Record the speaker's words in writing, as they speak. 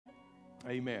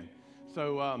Amen.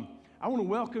 So I want to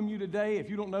welcome you today. If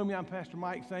you don't know me, I'm Pastor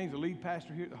Mike Saines, the lead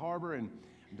pastor here at the Harbor, and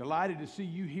I'm delighted to see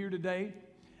you here today.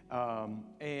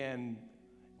 And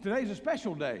today's a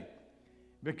special day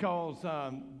because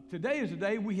today is the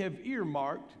day we have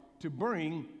earmarked to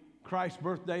bring Christ's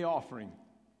birthday offering.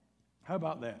 How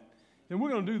about that? And we're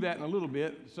going to do that in a little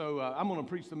bit. So I'm going to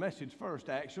preach the message first,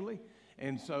 actually.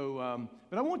 And so,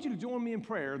 but I want you to join me in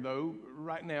prayer, though,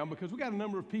 right now, because we got a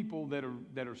number of people that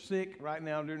are sick right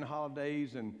now during the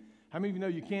holidays. And how many of you know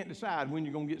you can't decide when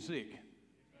you're going to get sick?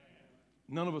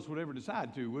 None of us would ever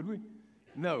decide to, would we?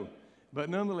 No. But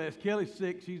nonetheless, Kelly's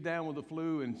sick. She's down with the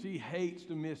flu, and she hates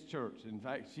to miss church. In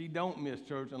fact, she don't miss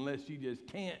church unless she just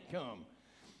can't come.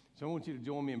 So I want you to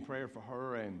join me in prayer for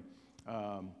her. And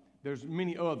there's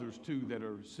many others, too, that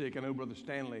are sick. I know Brother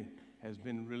Stanley has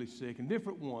been really sick, and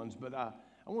different ones. But I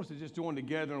want us to just join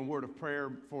together in a word of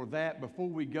prayer for that. Before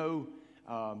we go,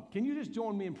 can you just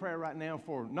join me in prayer right now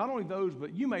for not only those,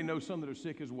 but you may know some that are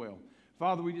sick as well.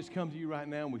 Father, we just come to you right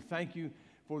now, and we thank you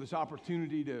for this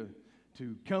opportunity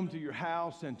to come to your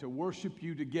house and to worship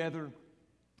you together,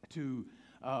 to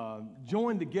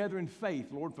join together in faith,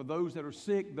 Lord, for those that are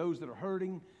sick, those that are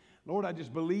hurting. Lord, I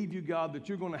just believe you, God, that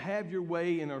you're going to have your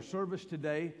way in our service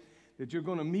today, that you're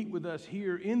going to meet with us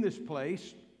here in this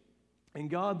place. And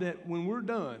God, that when we're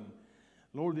done,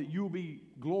 Lord, that you'll be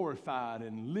glorified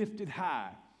and lifted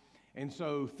high. And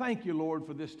so thank you, Lord,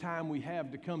 for this time we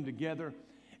have to come together.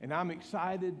 And I'm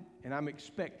excited and I'm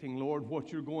expecting, Lord,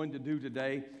 what you're going to do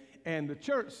today. And the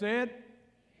church said,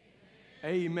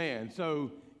 Amen.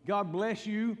 So God bless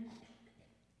you.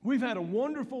 We've had a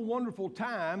wonderful, wonderful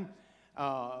time.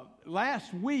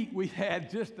 Last week we had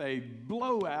just a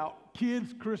blowout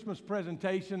kids Christmas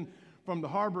presentation from the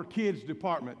Harbor Kids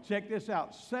Department. Check this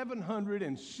out,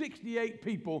 768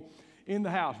 people in the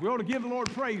house. We ought to give the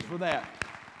Lord praise for that.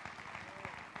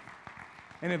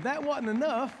 And if that wasn't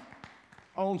enough,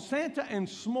 on Santa and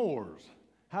s'mores,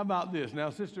 how about this? Now,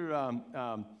 Sister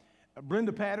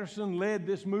Brenda Patterson led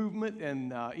this movement,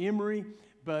 and Emery,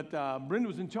 but Brenda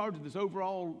was in charge of this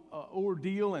overall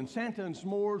ordeal, and Santa and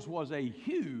s'mores was a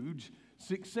huge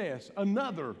success.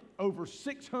 Another over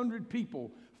 600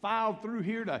 people filed through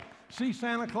here to see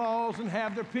Santa Claus and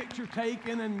have their picture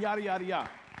taken and yada, yada, yada.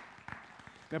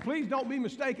 Now, please don't be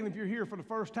mistaken if you're here for the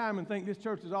first time and think this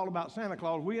church is all about Santa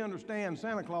Claus. We understand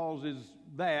Santa Claus is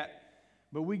that,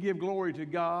 but we give glory to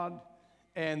God.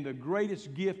 And the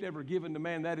greatest gift ever given to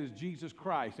man, that is Jesus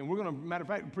Christ. And we're going to, matter of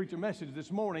fact, preach a message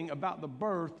this morning about the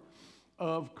birth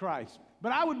of Christ.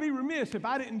 But I would be remiss if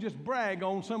I didn't just brag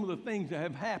on some of the things that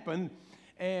have happened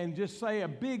and just say a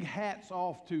big hats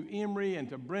off to Emery and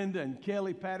to Brenda and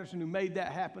Kelly Patterson who made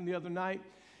that happen the other night.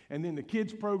 And then the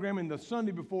kids program, and the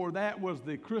Sunday before that was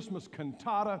the Christmas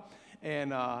cantata.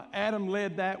 And Adam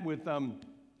led that with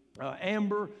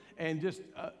Amber, and just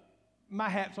my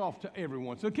hat's off to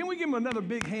everyone. So can we give them another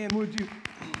big hand, would you?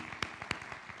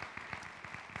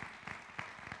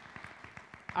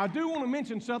 I do want to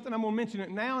mention something. I'm going to mention it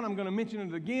now, and I'm going to mention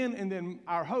it again, and then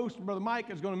our host, Brother Mike,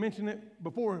 is going to mention it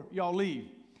before y'all leave.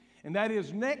 And that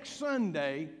is next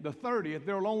Sunday, the 30th,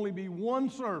 there will only be one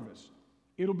service.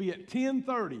 It'll be at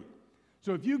 10:30.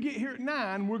 So if you get here at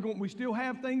 9, we still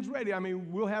have things ready. I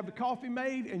mean, we'll have the coffee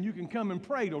made, and you can come and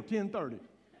pray till 10:30.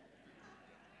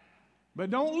 But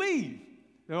don't leave.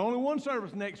 There's only one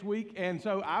service next week, and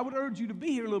so I would urge you to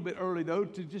be here a little bit early, though,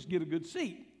 to just get a good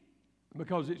seat,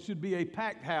 because it should be a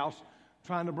packed house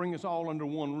trying to bring us all under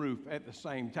one roof at the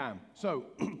same time. So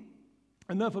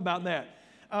enough about that.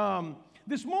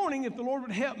 This morning, if the Lord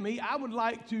would help me, I would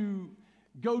like to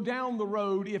go down the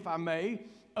road, if I may,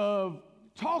 of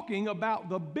talking about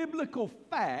the biblical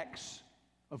facts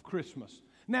of Christmas.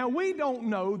 Now, we don't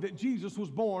know that Jesus was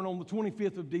born on the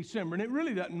 25th of December, and it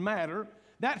really doesn't matter.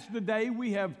 That's the day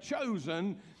we have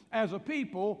chosen as a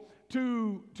people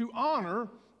to honor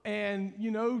and,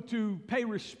 to pay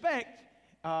respect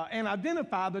and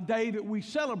identify the day that we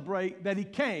celebrate that he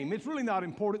came. It's really not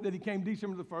important that he came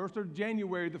December the 1st or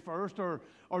January the 1st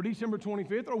or December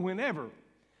 25th or whenever.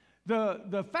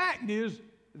 The fact is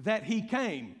that he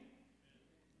came.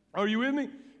 Are you with me?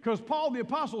 Because Paul the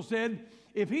Apostle said,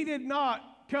 if he did not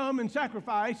come and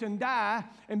sacrifice and die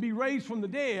and be raised from the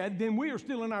dead, then we are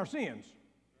still in our sins.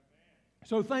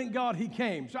 So thank God he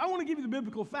came. So I want to give you the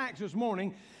biblical facts this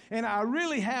morning, and I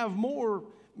really have more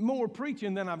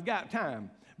preaching than I've got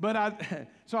time.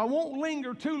 So I won't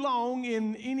linger too long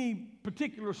in any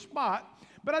particular spot,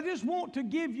 but I just want to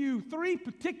give you 3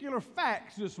 particular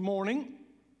facts this morning,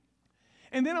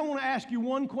 and then I want to ask you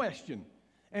one question.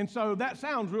 And so that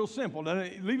sounds real simple.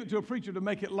 Leave it to a preacher to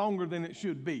make it longer than it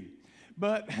should be.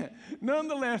 But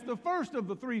nonetheless, the first of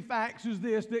the three facts is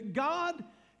this, that God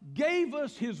gave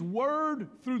us his word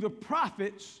through the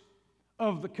prophets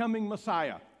of the coming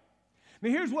Messiah. Now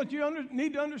here's what you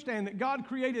need to understand, that God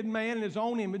created man in his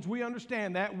own image. We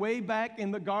understand that way back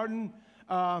in the Garden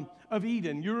of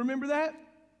Eden. You remember that?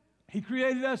 He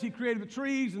created us. He created the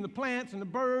trees and the plants and the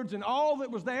birds and all that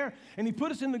was there. And he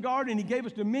put us in the garden, and he gave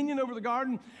us dominion over the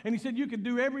garden. And he said you could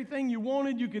do everything you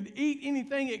wanted. You could eat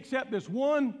anything except this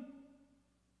one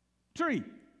tree.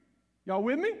 Y'all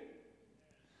with me?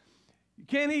 You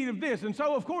can't eat of this. And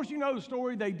so, of course, you know the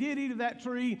story. They did eat of that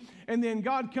tree. And then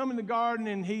God come in the garden,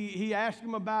 and he asked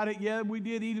them about it. Yeah, we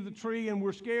did eat of the tree, and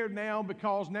we're scared now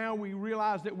because now we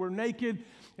realize that we're naked.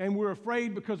 And we're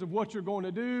afraid because of what you're going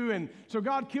to do. And so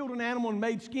God killed an animal and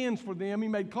made skins for them. He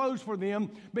made clothes for them.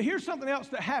 But here's something else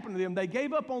that happened to them. They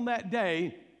gave up on that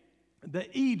day the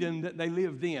Eden that they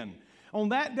lived in. On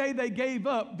that day, they gave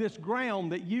up this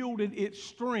ground that yielded its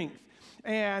strength.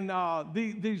 And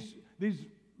these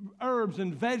herbs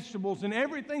and vegetables and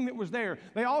everything that was there.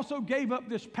 They also gave up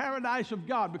this paradise of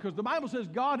God, because the Bible says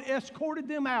God escorted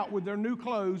them out with their new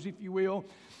clothes, if you will.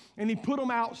 And he put them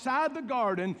outside the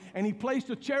garden, and he placed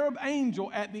a cherub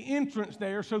angel at the entrance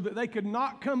there so that they could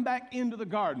not come back into the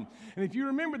garden. And if you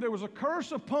remember, there was a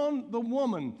curse upon the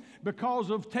woman because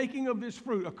of taking of this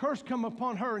fruit. A curse come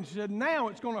upon her, and she said, now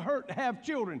it's going to hurt to have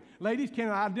children. Ladies, can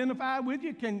I identify with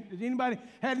you? Has anybody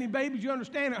had any babies? You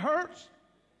understand it hurts?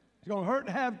 It's going to hurt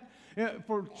to have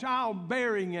for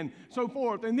childbearing and so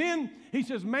forth. And then he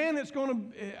says, man,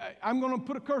 I'm going to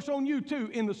put a curse on you too.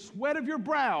 In the sweat of your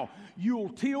brow, you'll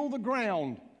till the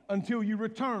ground until you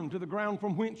return to the ground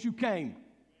from whence you came.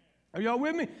 Are y'all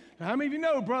with me? Now, how many of you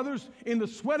know, brothers, in the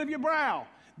sweat of your brow,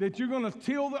 that you're going to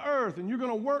till the earth and you're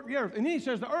going to work the earth? And then he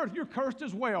says, the earth, you're cursed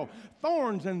as well.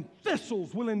 Thorns and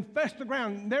thistles will infest the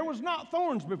ground. There was not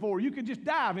thorns before. You could just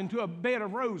dive into a bed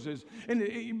of roses.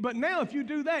 But now if you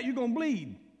do that, you're going to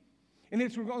bleed. And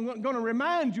it's going to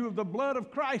remind you of the blood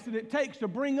of Christ that it takes to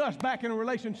bring us back in a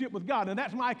relationship with God. And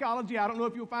that's my ecology. I don't know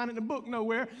if you'll find it in a book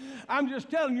nowhere. I'm just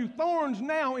telling you, thorns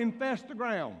now infest the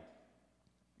ground.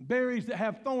 Berries that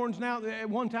have thorns now, at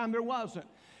one time there wasn't.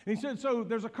 And he said, so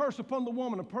there's a curse upon the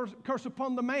woman, a curse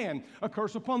upon the man, a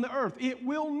curse upon the earth. It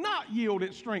will not yield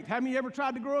its strength. Have you ever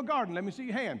tried to grow a garden? Let me see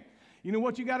your hand. You know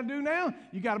what you got to do now?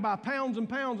 You got to buy pounds and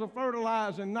pounds of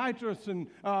fertilizer and nitrous and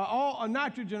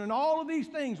nitrogen and all of these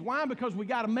things. Why? Because we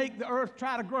got to make the earth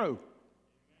try to grow.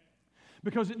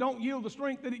 Because it don't yield the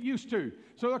strength that it used to.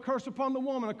 So a curse upon the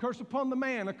woman, a curse upon the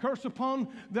man, a curse upon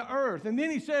the earth. And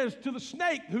then he says to the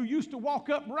snake who used to walk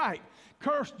upright,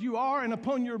 cursed you are, and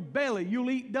upon your belly you'll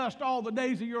eat dust all the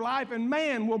days of your life, and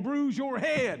man will bruise your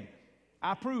head.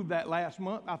 I proved that last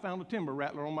month. I found a timber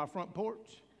rattler on my front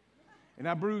porch. And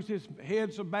I bruised his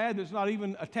head so bad that it's not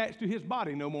even attached to his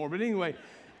body no more. But anyway,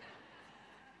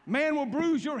 man will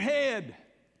bruise your head,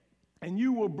 and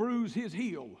you will bruise his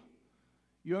heel.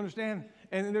 You understand?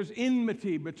 And there's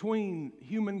enmity between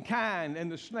humankind and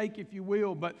the snake, if you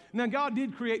will. But now God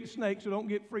did create the snake, so don't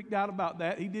get freaked out about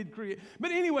that. He did create.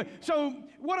 But anyway, so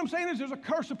what I'm saying is there's a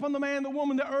curse upon the man, the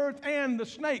woman, the earth, and the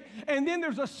snake. And then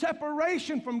there's a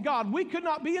separation from God. We could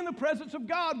not be in the presence of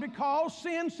God because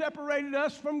sin separated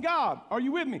us from God. Are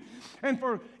you with me? And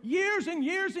for years and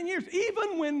years and years,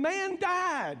 even when man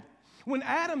died, when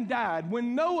Adam died,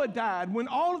 when Noah died, when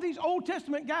all of these Old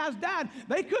Testament guys died,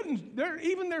 they couldn't,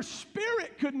 even their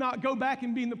spirit could not go back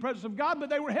and be in the presence of God, but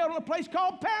they were held in a place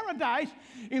called paradise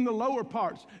in the lower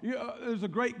parts. There's a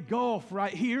great gulf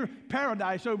right here,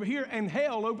 paradise over here, and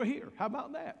hell over here. How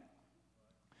about that?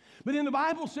 But then the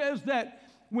Bible says that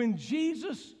when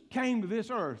Jesus came to this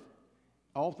earth,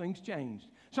 all things changed.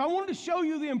 So I wanted to show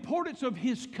you the importance of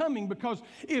his coming, because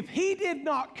if he did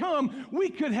not come, we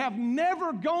could have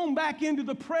never gone back into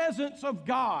the presence of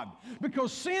God,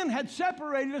 because sin had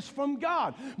separated us from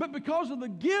God. But because of the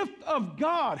gift of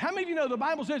God, how many of you know the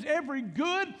Bible says every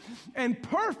good and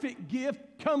perfect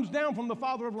gift comes down from the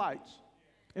Father of lights?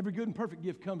 Every good and perfect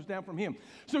gift comes down from him.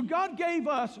 So God gave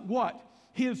us what?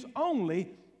 His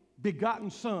only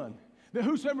begotten Son, that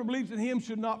whosoever believes in him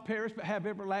should not perish but have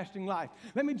everlasting life.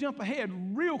 Let me jump ahead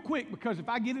real quick, because if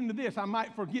I get into this, I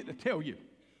might forget to tell you.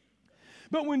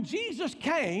 But when Jesus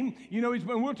came, you know,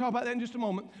 we'll talk about that in just a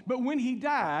moment, but when he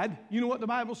died, you know what the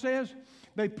Bible says?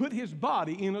 They put his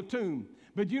body in a tomb.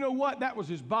 But you know what? That was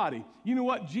his body. You know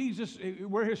what Jesus,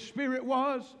 where his spirit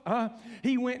was?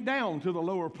 He went down to the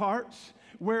lower parts,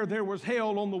 where there was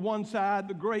hell on the one side,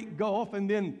 the great gulf, and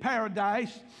then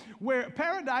paradise, where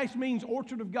paradise means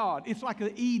orchard of God. It's like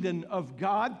the Eden of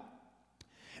God.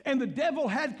 And the devil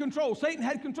had control. Satan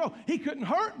had control. He couldn't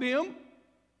hurt them,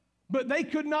 but they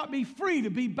could not be free to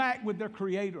be back with their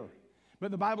Creator.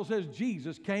 But the Bible says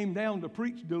Jesus came down to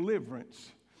preach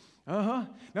deliverance. Now,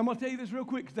 I'm going to tell you this real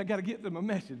quick because I got to get to my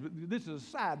message. But this is a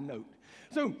side note.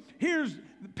 So here's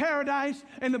paradise,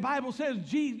 and the Bible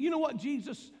says, you know what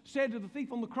Jesus said to the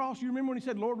thief on the cross? You remember when he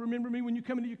said, Lord, remember me when you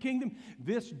come into your kingdom?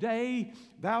 This day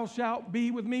thou shalt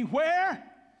be with me. Where?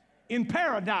 In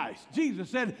paradise. Jesus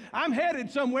said, I'm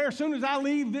headed somewhere as soon as I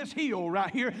leave this hill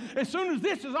right here. As soon as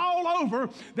this is all over,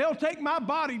 they'll take my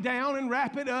body down and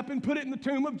wrap it up and put it in the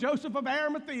tomb of Joseph of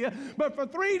Arimathea. But for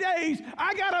 3 days,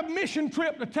 I got a mission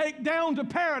trip to take down to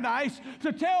paradise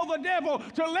to tell the devil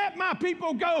to let my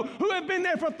people go who have been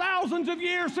there for thousands of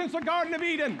years since the Garden of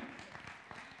Eden.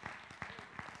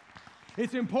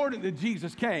 It's important that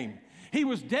Jesus came. He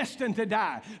was destined to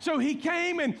die. So he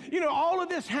came, and, all of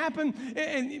this happened,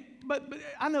 but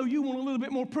I know you want a little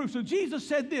bit more proof. So Jesus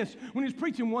said this when he was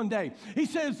preaching one day. He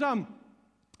says,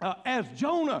 as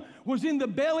Jonah was in the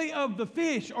belly of the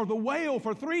fish or the whale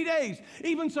for 3 days,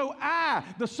 even so I,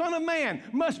 the Son of Man,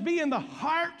 must be in the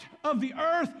heart of the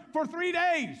earth for 3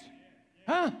 days.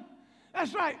 Huh?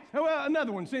 That's right. Well,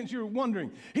 another one, since you're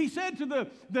wondering. He said to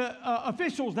the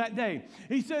officials that day,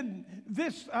 he said,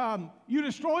 you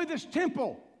destroy this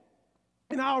temple,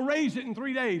 and I'll raise it in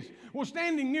 3 days. Well,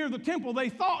 standing near the temple, they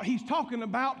thought he's talking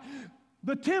about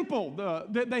the temple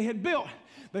that they had built.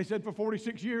 They said, for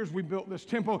 46 years we built this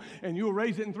temple, and you'll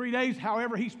raise it in 3 days.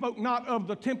 However, he spoke not of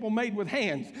the temple made with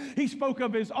hands. He spoke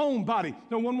of his own body.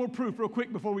 Now, one more proof real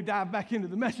quick before we dive back into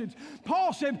the message.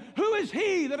 Paul said, who is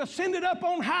he that ascended up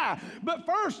on high, but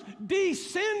first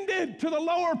descended to the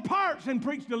lower parts and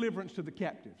preached deliverance to the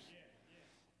captives?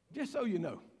 Just so you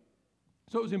know.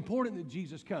 So it was important that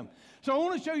Jesus come. So I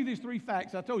want to show you these 3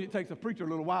 facts. I told you it takes a preacher a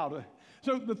little while to.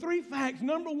 So the 3 facts,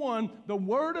 number 1, the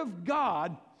Word of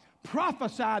God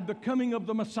prophesied the coming of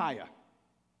the Messiah.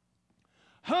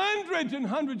 Hundreds and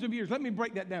hundreds of years. Let me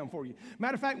break that down for you.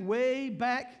 Matter of fact, way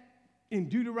back in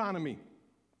Deuteronomy,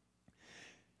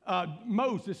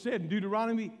 Moses said in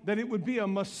Deuteronomy that it would be a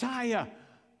Messiah,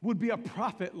 would be a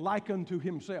prophet like unto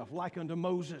himself, like unto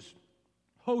Moses.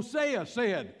 Hosea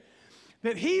said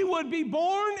that he would be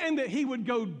born and that he would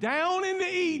go down into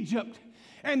Egypt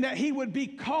and that he would be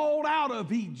called out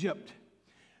of Egypt.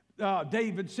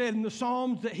 David said in the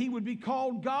Psalms that he would be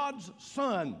called God's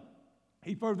son.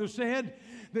 He further said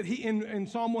that he, in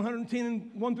Psalm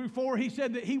 110, 1 through 4, he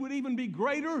said that he would even be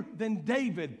greater than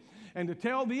David. And to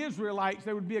tell the Israelites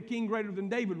there would be a king greater than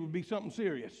David would be something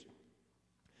serious.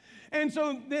 And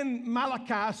so then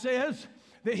Malachi says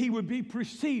that he would be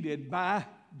preceded by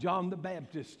John the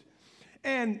Baptist.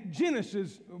 And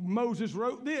Genesis, Moses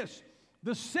wrote this,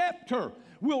 the scepter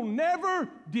will never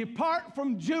depart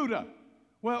from Judah.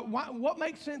 Well, what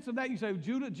makes sense of that? You say,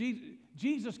 Judah,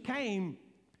 Jesus came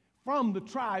from the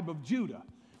tribe of Judah.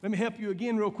 Let me help you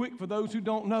again real quick for those who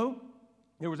don't know.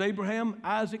 There was Abraham,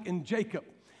 Isaac, and Jacob.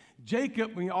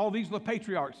 Jacob, all these are the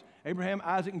patriarchs, Abraham,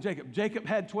 Isaac, and Jacob. Jacob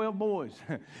had 12 boys.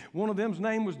 One of them's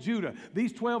name was Judah.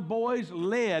 These 12 boys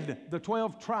led the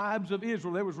 12 tribes of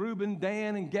Israel. There was Reuben,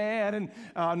 Dan, and Gad, and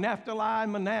Naphtali,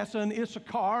 and Manasseh, and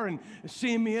Issachar, and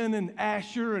Simeon, and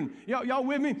Asher. And y'all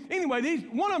with me? Anyway,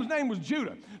 one of them's name was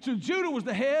Judah. So Judah was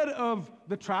the head of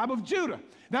the tribe of Judah.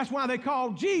 That's why they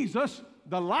called Jesus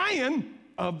the Lion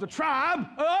of the tribe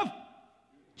of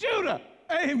Judah.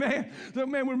 Amen. So,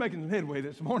 man, we're making some headway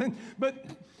this morning. But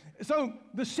so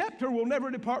the scepter will never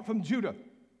depart from Judah.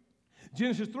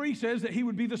 Genesis 3 says that he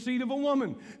would be the seed of a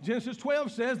woman. Genesis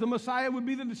 12 says the Messiah would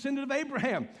be the descendant of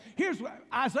Abraham. Here's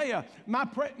Isaiah,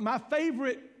 my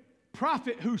favorite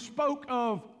prophet who spoke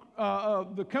of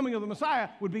the coming of the Messiah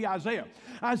would be Isaiah.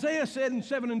 Isaiah said in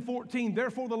 7 and 14,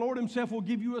 therefore the Lord himself will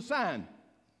give you a sign.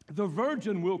 The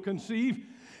virgin will conceive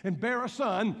and bear a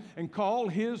son and call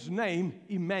his name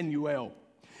Emmanuel.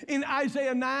 In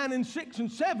Isaiah 9 and 6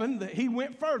 and 7, he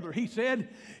went further. He said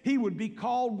he would be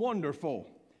called Wonderful,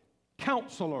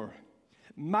 Counselor,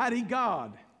 Mighty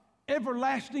God,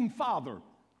 Everlasting Father,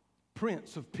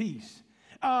 Prince of Peace.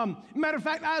 Matter of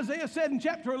fact, Isaiah said in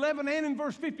chapter 11 and in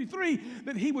verse 53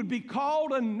 that he would be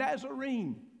called a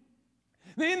Nazarene.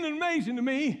 Now, isn't it amazing to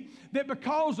me that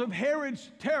because of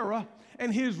Herod's terror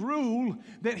and his rule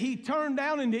that he turned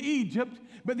down into Egypt,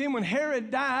 but then when Herod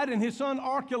died and his son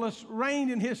Archelaus reigned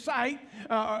in his sight,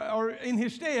 or in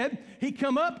his stead, he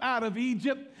come up out of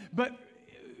Egypt, but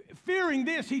fearing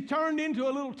this, he turned into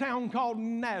a little town called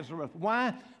Nazareth.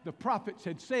 Why? The prophets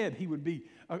had said he would be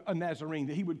a Nazarene,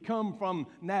 that he would come from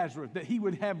Nazareth, that he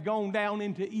would have gone down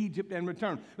into Egypt and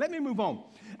returned. Let me move on.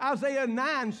 Isaiah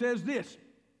 9 says this,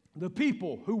 The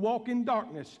people who walk in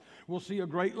darkness will see a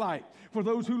great light. For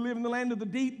those who live in the land of the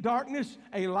deep darkness,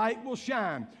 a light will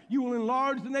shine. You will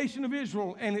enlarge the nation of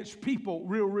Israel, and its people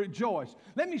will rejoice.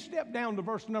 Let me step down to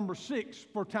verse number 6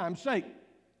 for time's sake.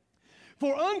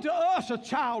 For unto us a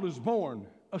child is born,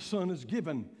 a son is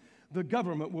given. The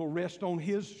government will rest on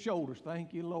his shoulders.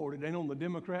 Thank you, Lord. It ain't on the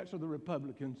Democrats or the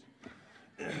Republicans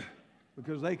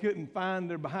because they couldn't find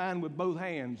their behind with both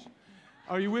hands.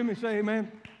 Are you with me? Say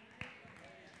amen.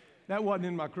 That wasn't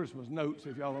in my Christmas notes,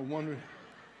 if y'all are wondering.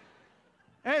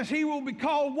 As he will be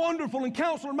called Wonderful and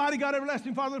Counselor, Mighty God,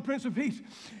 Everlasting Father, the Prince of Peace.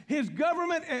 His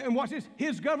government, and watch this,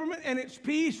 his government and its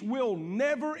peace will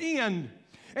never end.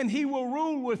 And he will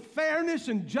rule with fairness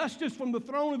and justice from the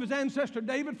throne of his ancestor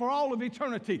David for all of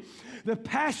eternity. The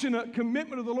passionate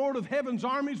commitment of the Lord of heaven's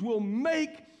armies will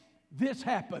make this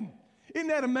happen. Isn't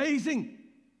that amazing?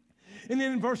 And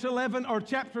then in verse 11, or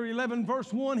chapter 11,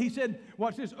 verse 1, he said,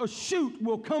 watch this, a shoot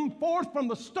will come forth from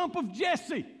the stump of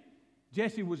Jesse.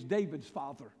 Jesse was David's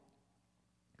father.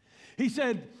 He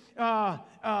said,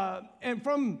 and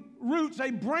from roots a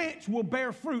branch will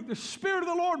bear fruit. The Spirit of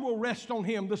the Lord will rest on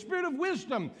him. The Spirit of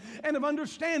wisdom and of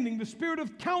understanding, the Spirit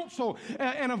of counsel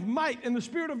and of might, and the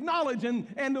Spirit of knowledge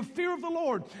and of fear of the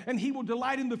Lord. And he will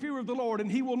delight in the fear of the Lord. And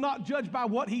he will not judge by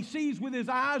what he sees with his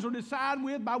eyes or decide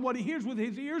with by what he hears with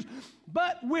his ears,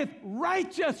 but with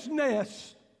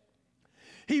righteousness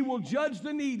he will judge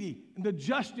the needy. And the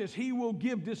justice he will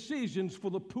give decisions for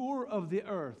the poor of the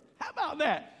earth. How about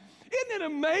that? Isn't it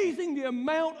amazing the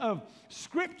amount of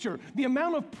scripture, the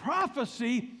amount of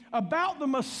prophecy about the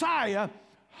Messiah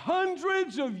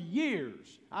hundreds of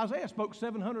years? Isaiah spoke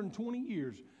 720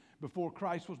 years before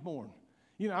Christ was born.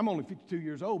 You know, I'm only 52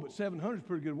 years old, but 700 is a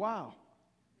pretty good while.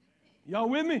 Y'all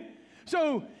with me?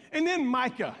 So, and then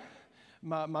Micah,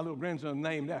 my little grandson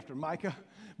named after Micah.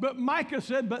 But Micah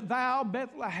said, but thou,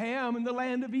 Bethlehem, in the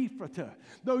land of Ephrathah,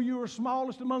 though you are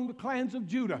smallest among the clans of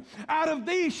Judah, out of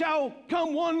thee shall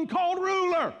come one called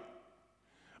ruler.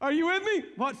 Are you with me?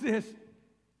 Watch this.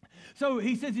 So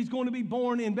he says he's going to be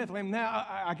born in Bethlehem. Now,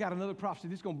 I got another prophecy.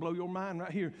 This is going to blow your mind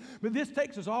right here. But this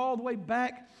takes us all the way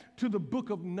back to the book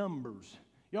of Numbers.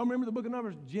 Y'all remember the book of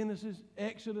Numbers? Genesis,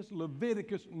 Exodus,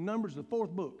 Leviticus, Numbers, the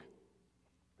fourth book.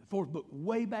 The fourth book,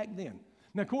 way back then.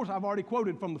 Now, of course, I've already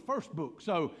quoted from the first book.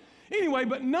 So, anyway,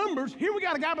 but Numbers, here we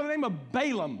got a guy by the name of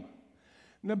Balaam.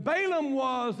 Now, Balaam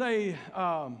was a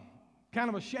kind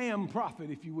of a sham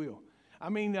prophet, if you will. I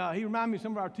mean, he reminded me of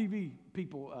some of our TV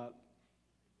people.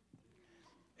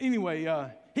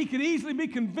 Anyway, he could easily be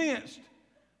convinced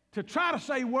to try to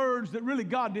say words that really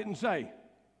God didn't say.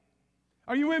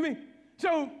 Are you with me?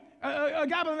 So, a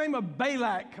guy by the name of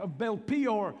Balak of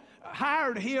Belpeor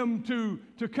hired him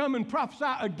to come and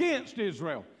prophesy against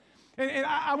Israel. And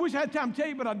I wish I had time to tell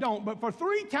you, but I don't. But for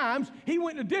 3 times, he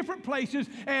went to different places,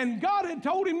 and God had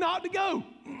told him not to go.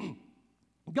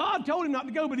 God told him not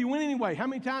to go, but he went anyway. How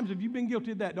many times have you been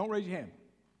guilty of that? Don't raise your hand.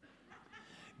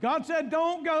 God said,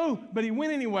 don't go, but he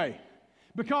went anyway.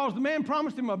 Because the man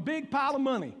promised him a big pile of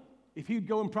money if he'd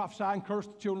go and prophesy and curse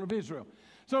the children of Israel.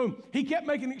 So he kept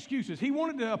making excuses. He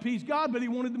wanted to appease God, but he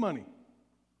wanted the money.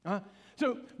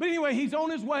 But anyway, he's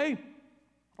on his way,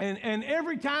 and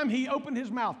every time he opened his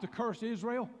mouth to curse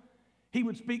Israel, he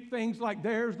would speak things like,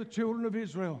 there's the children of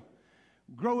Israel,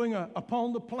 growing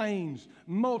upon the plains,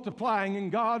 multiplying,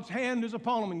 and God's hand is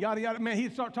upon them, and yada, yada. Man,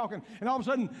 he'd start talking, and all of a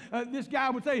sudden, this guy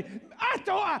would say,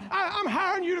 I'm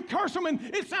hiring you to curse them, and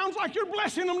it sounds like you're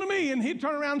blessing them to me. And he'd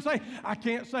turn around and say, I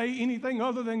can't say anything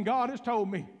other than God has told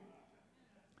me.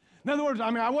 In other words, I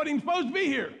wasn't even supposed to be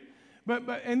here.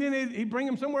 And then he'd bring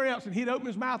him somewhere else, and he'd open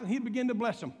his mouth, and he'd begin to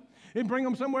bless them. He'd bring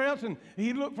them somewhere else, and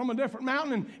he'd look from a different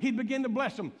mountain, and he'd begin to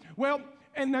bless them. Well,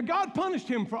 and now God punished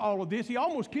him for all of this. He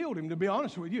almost killed him, to be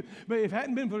honest with you. But if it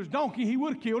hadn't been for his donkey, he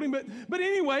would have killed him. But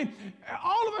anyway,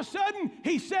 all of a sudden,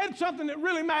 he said something that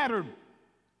really mattered.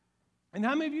 And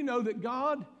how many of you know that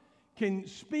God can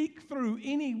speak through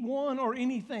anyone or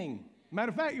anything? Matter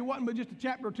of fact, it wasn't but just a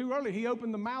chapter or 2 earlier. He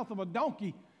opened the mouth of a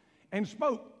donkey and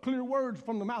spoke clear words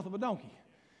from the mouth of a donkey.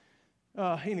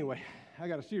 Anyway, I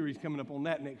got a series coming up on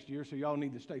that next year, so y'all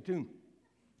need to stay tuned.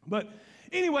 But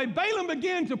anyway, Balaam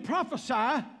began to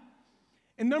prophesy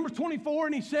in Numbers 24,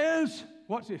 and he says,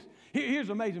 watch this. Here's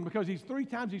amazing, because 3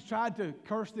 times he's tried to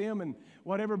curse them and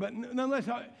whatever, but nonetheless,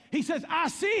 he says, I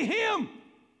see him,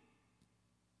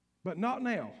 but not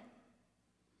now.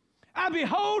 I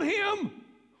behold him,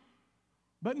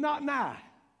 but not nigh.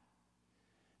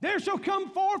 There shall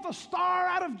come forth a star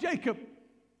out of Jacob.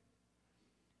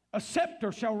 A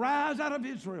scepter shall rise out of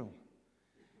Israel,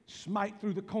 smite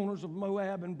through the corners of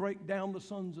Moab and break down the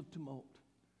sons of tumult.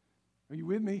 Are you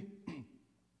with me?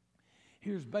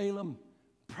 Here's Balaam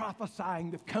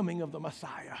prophesying the coming of the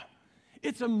Messiah.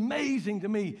 It's amazing to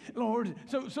me, Lord.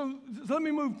 So let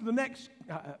me move to the next.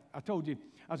 I told you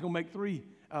I was going to make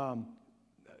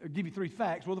give you three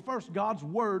facts. Well, the first, God's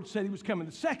word said he was coming.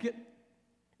 The second,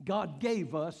 God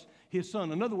gave us his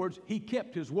son. In other words, he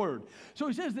kept his word. So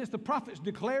he says this, the prophets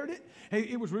declared it.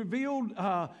 It was revealed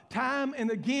time and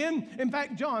again. In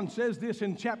fact, John says this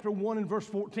in chapter 1 and verse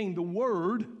 14. The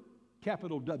word,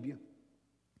 capital W,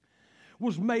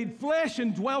 was made flesh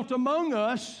and dwelt among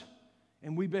us,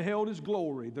 and we beheld his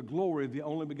glory, the glory of the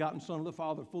only begotten Son of the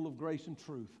Father, full of grace and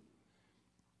truth.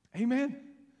 Amen?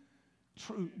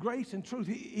 Truth, grace and truth.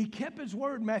 He kept his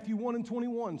word. Matthew 1 and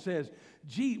 21 says,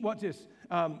 watch this.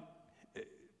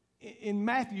 In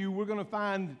Matthew, we're going to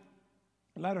find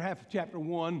the latter half of chapter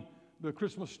 1, the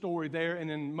Christmas story there, and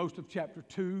in most of chapter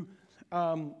 2.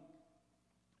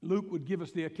 Luke would give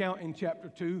us the account in chapter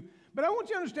 2. But I want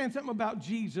you to understand something about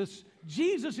Jesus.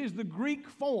 Jesus is the Greek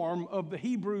form of the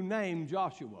Hebrew name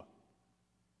Joshua.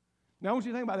 Now, I want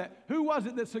you to think about that. Who was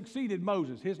it that succeeded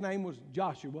Moses? His name was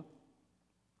Joshua.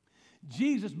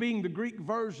 Jesus being the Greek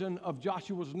version of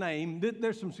Joshua's name,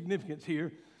 there's some significance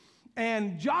here.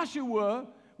 And Joshua,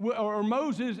 or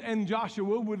Moses and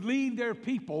Joshua, would lead their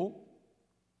people.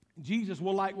 Jesus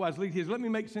will likewise lead his. Let me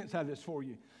make sense out of this for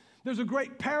you. There's a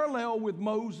great parallel with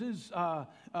Moses,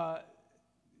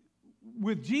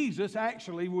 with Jesus,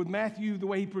 actually, with Matthew, the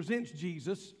way he presents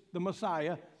Jesus, the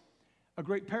Messiah, a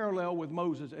great parallel with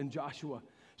Moses and Joshua.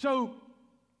 So,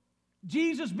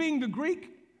 Jesus being the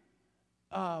Greek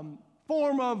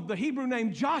form of the Hebrew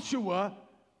name Joshua,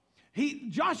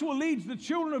 Joshua leads the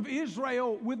children of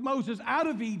Israel with Moses out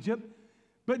of Egypt,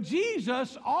 but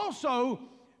Jesus also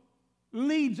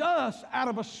leads us out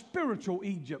of a spiritual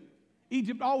Egypt.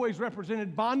 Egypt always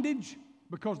represented bondage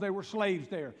because they were slaves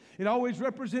there. It always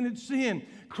represented sin.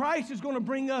 Christ is going to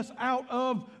bring us out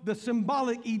of the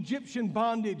symbolic Egyptian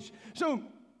bondage. So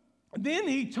then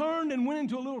he turned and went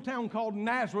into a little town called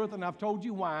Nazareth, and I've told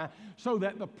you why, so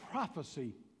that the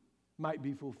prophecy might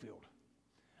be fulfilled.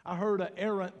 I heard an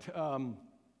errant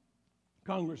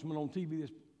congressman on TV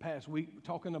this past week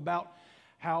talking about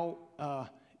how,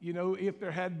 if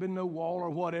there had been no wall or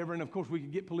whatever, and of course we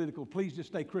could get political. Please just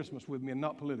stay Christmas with me and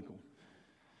not political.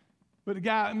 But the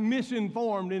guy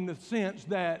misinformed in the sense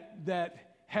that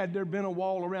had there been a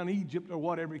wall around Egypt or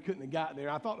whatever, he couldn't have got there.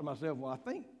 I thought to myself, well,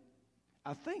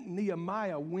 I think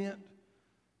Nehemiah went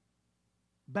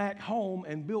back home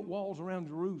and built walls around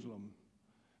Jerusalem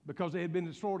because they had been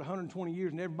destroyed 120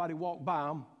 years and everybody walked by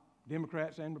them,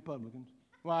 Democrats and Republicans.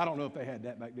 Well, I don't know if they had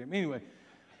that back then. Anyway,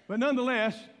 but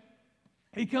nonetheless,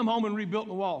 he come home and rebuilt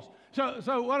the walls.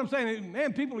 So what I'm saying is,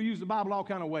 man, people use the Bible all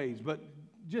kind of ways, but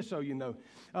just so you know.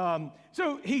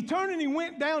 So he turned and he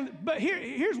went down. But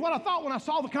here's what I thought when I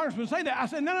saw the congressman say that. I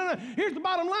said, no. Here's the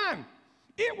bottom line.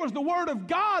 It was the word of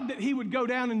God that he would go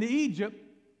down into Egypt.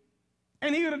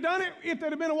 And he would have done it if there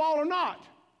had been a wall or not.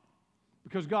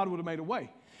 Because God would have made a way.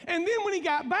 And then when he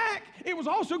got back, it was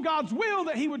also God's will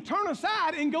that he would turn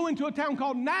aside and go into a town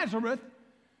called Nazareth.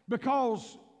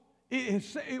 Because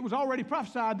it was already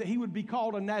prophesied that he would be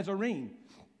called a Nazarene.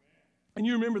 And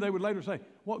you remember they would later say,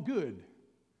 what good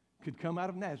could come out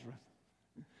of Nazareth?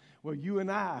 Well, you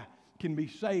and I can be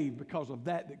saved because of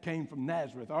that came from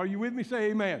Nazareth. Are you with me?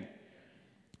 Say amen.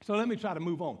 So let me try to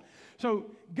move on. So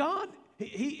God,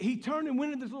 he turned and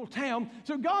went into this little town.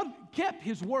 So God kept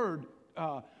his word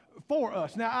for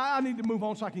us. Now, I need to move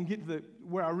on so I can get to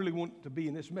where I really want to be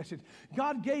in this message.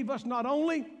 God gave us not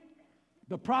only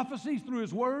the prophecies through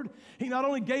his word, he not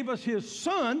only gave us his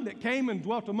son that came and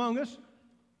dwelt among us,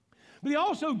 but he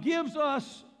also gives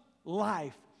us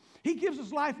life. He gives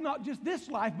us life, not just this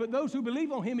life, but those who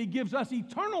believe on him, he gives us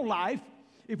eternal life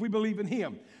if we believe in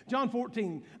him. John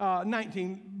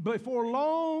 14:19, before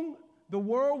long, the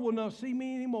world will not see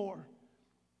me anymore,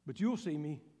 but you'll see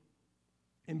me,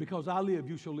 and because I live,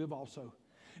 you shall live also.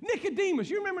 Nicodemus,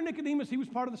 you remember Nicodemus? He was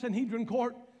part of the Sanhedrin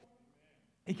court.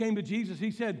 He came to Jesus. He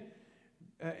said,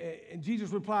 and Jesus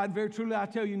replied, very truly, I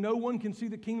tell you, no one can see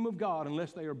the kingdom of God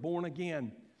unless they are born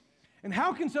again. And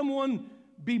how can someone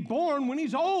be born when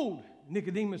he's old?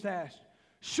 Nicodemus asked.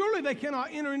 Surely they cannot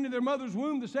enter into their mother's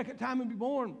womb the second time and be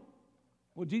born.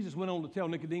 Well, Jesus went on to tell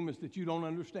Nicodemus that you don't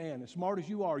understand. As smart as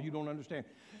you are, you don't understand.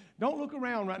 Don't look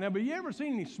around right now, but you ever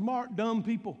seen any smart, dumb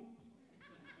people?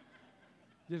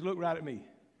 Just look right at me.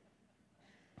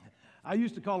 I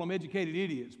used to call them educated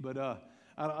idiots, but I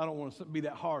don't want to be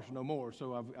that harsh no more,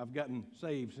 so I've gotten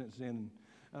saved since then.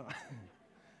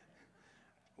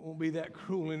 Won't be that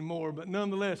cruel anymore, but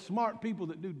nonetheless, smart people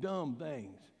that do dumb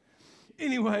things.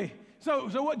 Anyway, so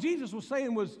what Jesus was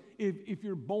saying was, if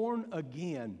you're born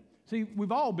again, See,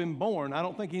 we've all been born. I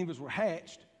don't think any of us were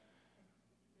hatched.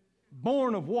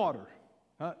 Born of water.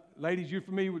 Ladies, you're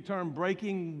familiar with the term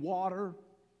breaking water?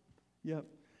 Yep.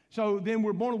 So then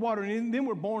we're born of water, and then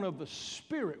we're born of the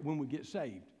Spirit when we get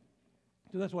saved.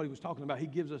 So that's what he was talking about. He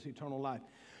gives us eternal life.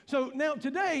 So now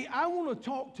today, I want to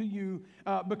talk to you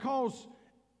because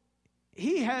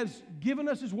he has given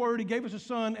us his word. He gave us a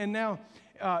son, and now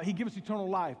he gives us eternal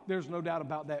life. There's no doubt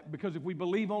about that, because if we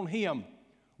believe on him,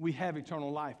 we have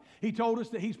eternal life. He told us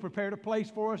that he's prepared a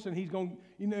place for us, and he's going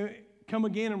to come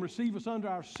again and receive us unto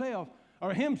ourselves,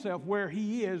 or himself, where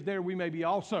he is, there we may be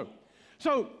also.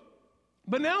 So,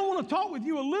 but now I want to talk with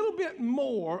you a little bit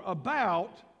more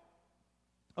about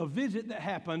a visit that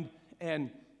happened,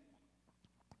 and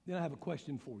then I have a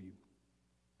question for you.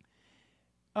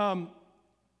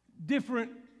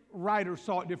 Different writers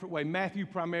saw it different way. Matthew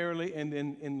primarily, and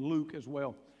then in Luke as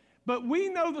well. But we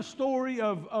know the story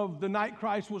of the night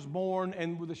Christ was born,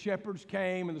 and the shepherds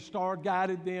came, and the star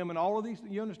guided them, and all of these.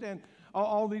 You understand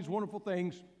all these wonderful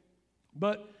things.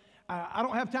 But I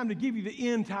don't have time to give you the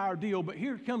entire deal. But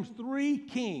here comes three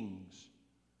kings.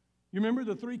 You remember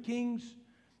the three kings?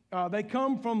 They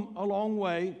come from a long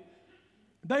way.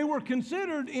 They were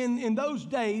considered in those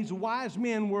days, wise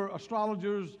men were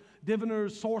astrologers,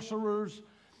 diviners, sorcerers.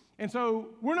 And so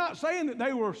we're not saying that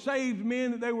they were saved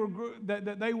men,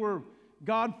 that they were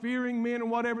God-fearing men or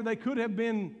whatever. They could have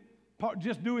been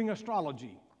just doing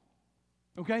astrology.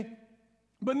 Okay?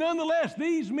 But nonetheless,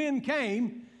 these men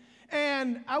came,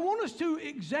 and I want us to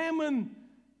examine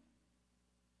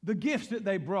the gifts that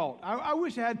they brought. I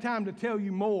wish I had time to tell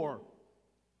you more.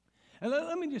 And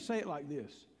let me just say it like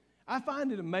this. I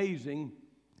find it amazing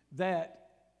that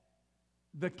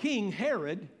the king,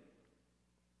 Herod,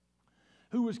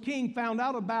 who was king, found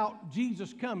out about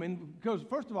Jesus coming, because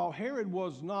first of all, Herod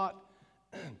was not,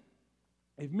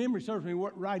 if memory serves me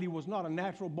right, he was not a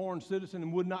natural born citizen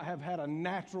and would not have had a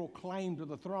natural claim to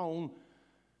the throne,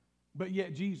 but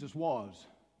yet Jesus was.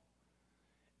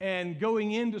 And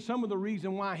going into some of the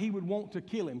reason why he would want to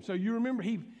kill him. So you remember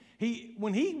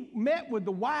when he met with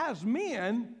the wise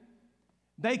men,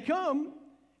 they come,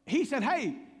 he said,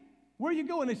 hey, where are you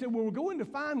going? They said, well, we're going to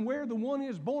find where the one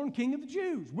is born King of the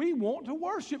Jews. We want to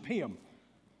worship him.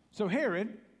 So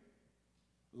Herod,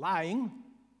 lying,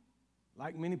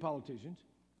 like many politicians,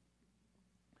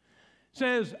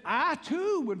 says, I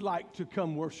too would like to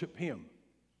come worship him.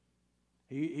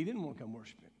 He didn't want to come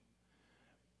worship him.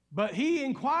 But he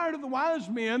inquired of the wise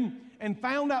men and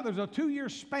found out there's a 2-year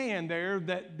span there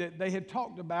that they had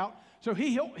talked about. So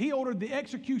he ordered the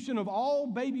execution of all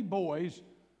baby boys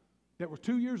that were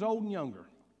 2 years old and younger.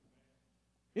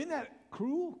 Isn't that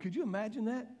cruel? Could you imagine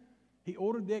that? He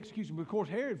ordered the execution. But of course,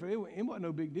 Herod, it wasn't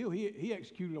no big deal. He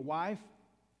executed a wife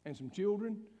and some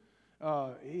children.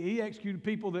 He executed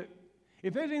people that,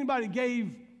 if there's anybody that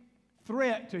gave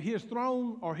threat to his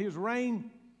throne or his reign,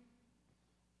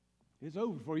 it's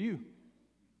over for you.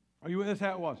 That's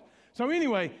how it was. So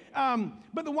anyway,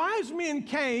 but the wise men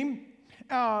came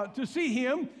to see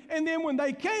him, and then when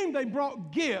they came, they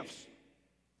brought gifts.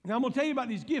 Now I'm going to tell you about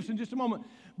these gifts in just a moment.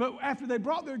 But after they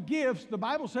brought their gifts, the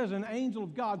Bible says an angel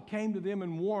of God came to them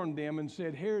and warned them and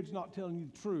said, Herod's not telling you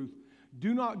the truth.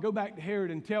 Do not go back to Herod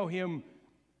and tell him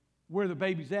where the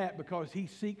baby's at, because he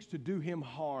seeks to do him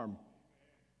harm.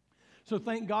 So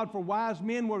thank God for wise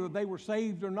men, whether they were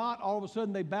saved or not. All of a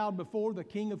sudden they bowed before the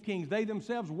King of Kings. They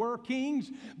themselves were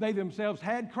kings. They themselves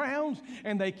had crowns,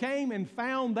 and they came and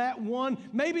found that one.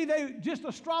 Maybe just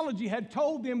astrology had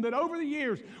told them that over the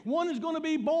years, one is going to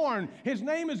be born. His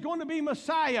name is going to be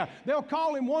Messiah. They'll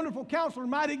call him Wonderful Counselor,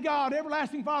 Mighty God,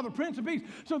 Everlasting Father, Prince of Peace.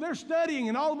 So they're studying,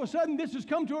 and all of a sudden this has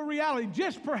come to a reality.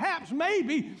 Just perhaps,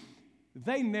 maybe,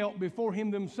 they knelt before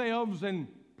him themselves and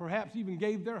perhaps even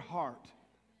gave their heart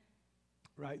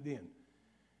right then.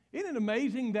 Isn't it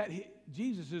amazing that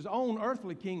Jesus' own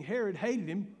earthly king, Herod, hated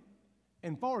him,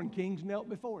 and foreign kings knelt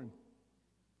before him?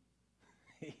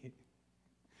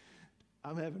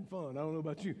 I'm having fun. I don't know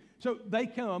about you. So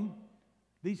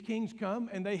these kings come,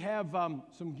 and they have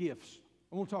some gifts.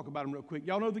 I want to talk about them real quick.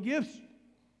 Y'all know the gifts?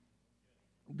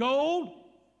 Gold,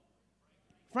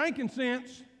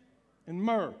 frankincense, and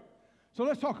myrrh. So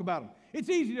let's talk about them. It's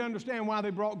easy to understand why they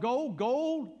brought gold.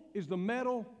 Gold is the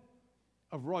metal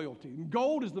of royalty.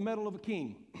 Gold is the metal of a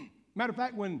king. Matter of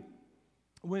fact, when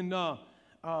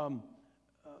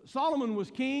Solomon was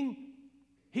king,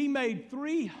 he made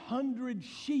 300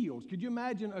 shields. Could you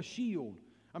imagine a shield?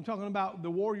 I'm talking about the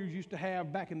warriors used to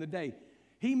have back in the day.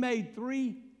 He made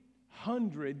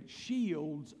 300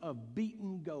 shields of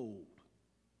beaten gold.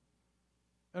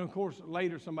 And of course,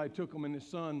 later somebody took them, and his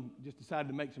son just decided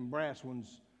to make some brass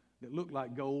ones that looked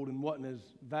like gold and wasn't as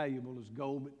valuable as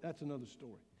gold, but that's another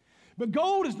story. But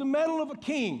gold is the metal of a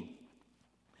king.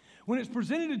 When it's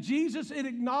presented to Jesus, it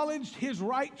acknowledged his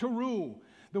right to rule.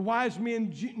 The wise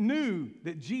men knew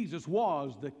that Jesus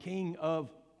was the King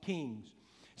of Kings.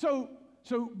 So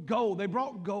gold, they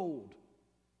brought gold.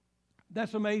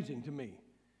 That's amazing to me.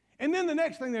 And then the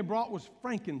next thing they brought was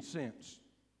frankincense.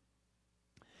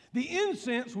 The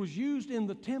incense was used in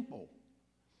the temple.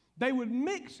 They would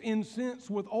mix incense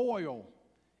with oil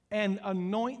and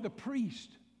anoint the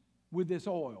priest with this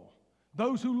oil.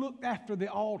 Those who looked after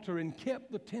the altar and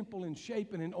kept the temple in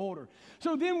shape and in order.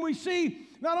 So then we see,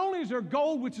 not only is there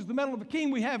gold, which is the metal of the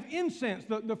king, we have incense,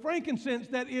 the frankincense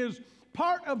that is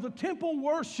part of the temple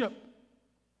worship.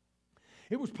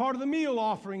 It was part of the meal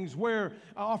offerings where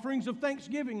offerings of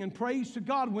thanksgiving and praise to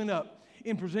God went up.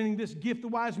 In presenting this gift, the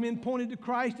wise men pointed to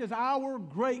Christ as our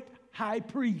great high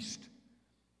priest,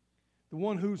 the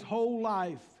one whose whole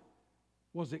life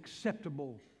was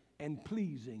acceptable and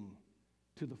pleasing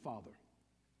to the Father.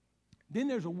 Then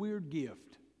there's a weird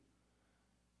gift.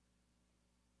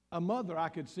 A mother, I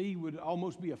could see, would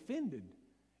almost be offended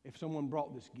if someone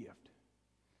brought this gift.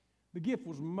 The gift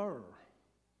was myrrh.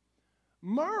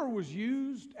 Myrrh was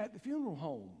used at the funeral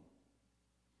home.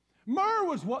 Myrrh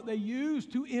was what they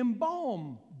used to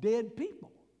embalm dead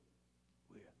people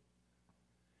with.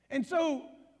 And so,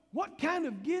 what kind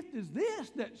of gift is this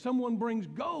that someone brings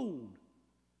gold,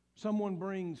 someone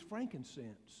brings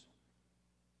frankincense,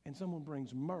 and someone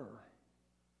brings myrrh?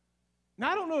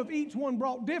 Now, I don't know if each one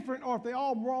brought different or if they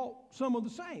all brought some of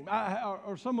the same,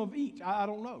 or some of each. I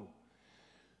don't know.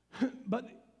 But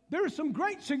there is some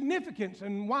great significance,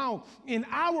 and while in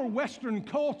our Western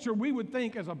culture we would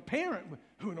think as a parent,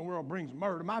 who in the world brings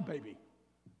myrrh to my baby?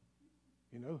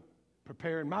 You know,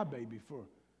 preparing my baby for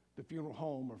the funeral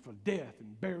home or for death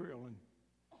and burial.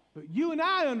 But you and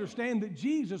I understand that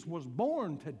Jesus was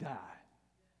born to die.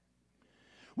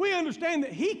 We understand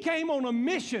that he came on a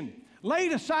mission,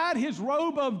 laid aside his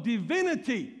robe of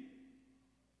divinity,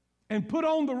 and put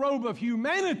on the robe of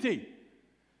humanity,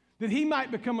 that he might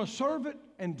become a servant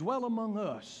and dwell among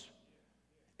us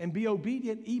and be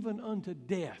obedient even unto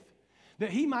death, that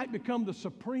he might become the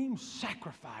supreme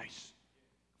sacrifice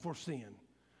for sin,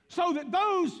 so that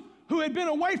those who had been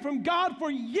away from God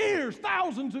for years,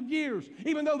 thousands of years,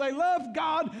 even though they loved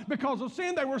God because of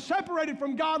sin, they were separated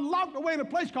from God, locked away in a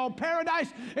place called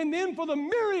paradise, and then for the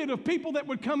myriad of people that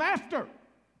would come after,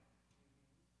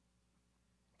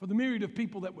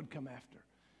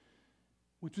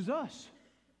 which was us,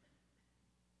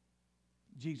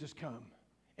 Jesus come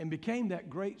and became that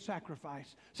great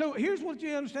sacrifice. So here's what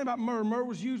you understand about myrrh. Myrrh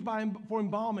was used for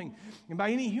embalming. And by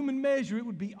any human measure, it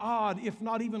would be odd, if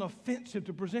not even offensive,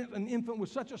 to present an infant with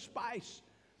such a spice.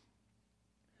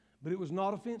 But it was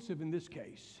not offensive in this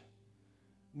case.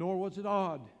 Nor was it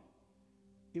odd.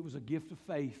 It was a gift of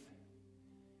faith.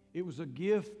 It was a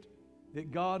gift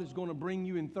that God is going to bring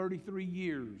you in 33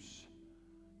 years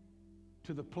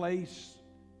to the place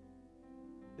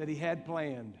that he had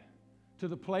planned, to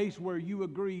the place where you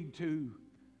agreed to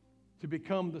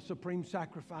become the supreme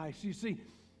sacrifice. You see,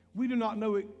 we do not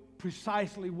know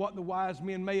precisely what the wise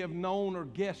men may have known or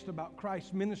guessed about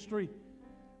Christ's ministry,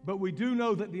 but we do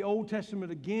know that the Old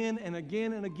Testament again and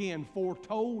again and again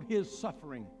foretold his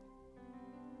suffering.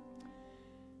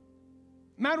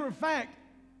 Matter of fact,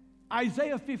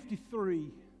 Isaiah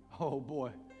 53, oh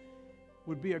boy,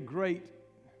 would be a great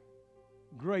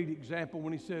example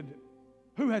when he said,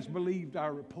 "Who has believed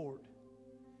our report?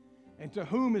 And to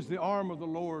whom is the arm of the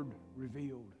Lord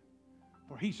revealed?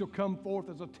 For he shall come forth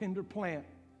as a tender plant,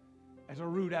 as a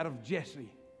root out of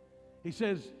Jesse." He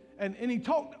says, and he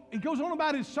goes on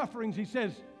about his sufferings. He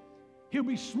says, he'll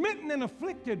be smitten and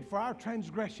afflicted for our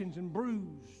transgressions and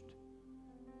bruised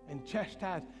and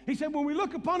chastised. He said, when we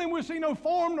look upon him, we'll see no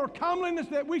form nor comeliness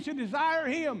that we should desire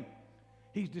him.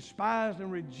 He's despised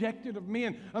and rejected of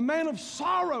men, a man of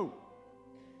sorrow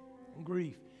and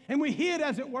grief. And we hid,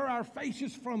 as it were, our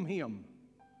faces from him.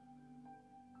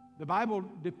 The Bible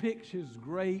depicts his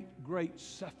great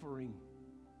suffering.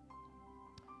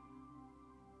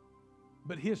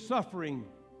 But his suffering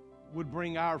would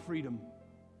bring our freedom.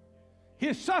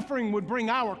 His suffering would bring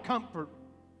our comfort.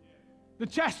 The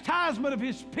chastisement of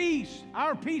his peace,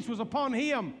 our peace, was upon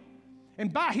him.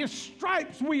 And by his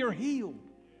stripes we are healed.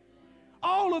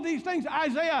 All of these things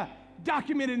Isaiah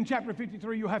documented in chapter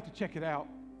 53. You'll have to check it out.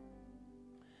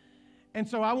 And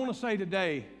so I want to say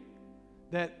today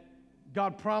that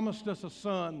God promised us a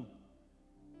son.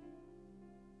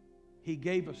 He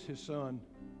gave us his son.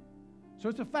 So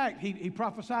it's a fact. He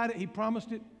prophesied it. He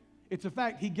promised it. It's a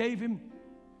fact. He gave him.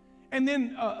 And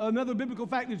then another biblical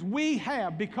fact is we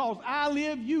have, because I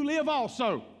live, you live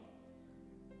also.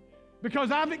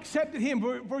 Because I've accepted him.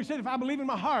 For he said, if I believe in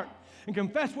my heart and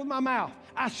confess with my mouth,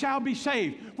 I shall be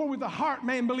saved. For with the heart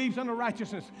man believes unto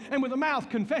righteousness, and with the mouth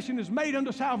confession is made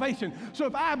unto salvation. So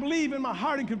if I believe in my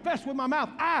heart and confess with my mouth,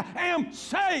 I am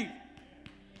saved.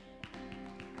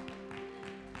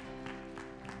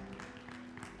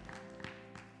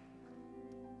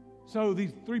 So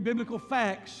these three biblical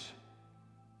facts,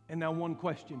 and now one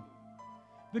question.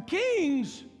 The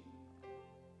kings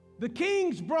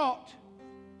brought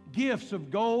gifts of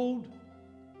gold,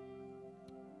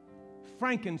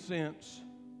 frankincense,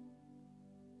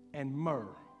 and myrrh.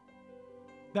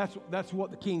 That's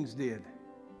what the kings did.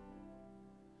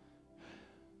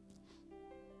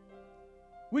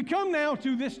 We come now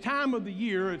to this time of the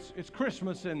year. It's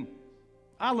Christmas, and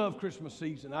I love Christmas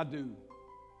season. I do.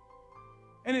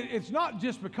 And it's not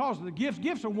just because of the gifts.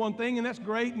 Gifts are one thing, and that's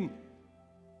great. And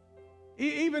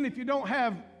even if you don't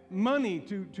have money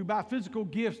to buy physical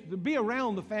gifts, to be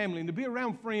around the family and to be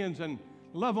around friends and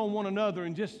love on one another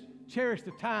and just cherish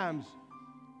the times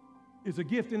is a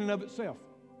gift in and of itself.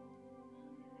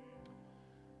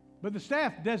 But the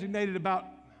staff designated about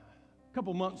a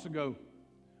couple months ago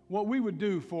what we would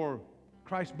do for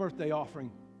Christ's birthday offering.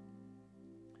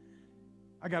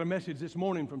 I got a message this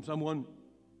morning from someone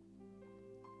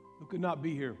who could not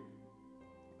be here.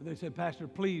 But they said, Pastor,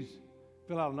 please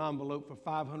fill out an envelope for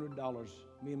 $500.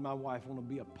 Me and my wife want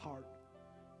to be a part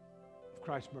of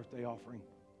Christ's birthday offering.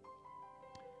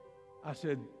 I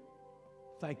said,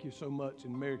 thank you so much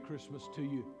and Merry Christmas to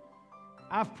you.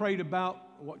 I've prayed about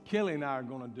what Kelly and I are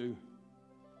going to do.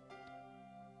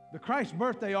 The Christ's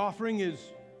birthday offering is,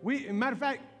 as a matter of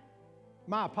fact,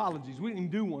 my apologies, we didn't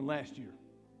do one last year.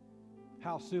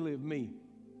 How silly of me.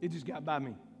 It just got by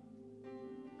me.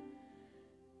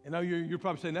 And now you're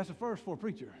probably saying, that's a first for a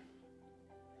preacher.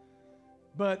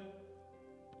 But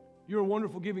you're a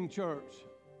wonderful giving church.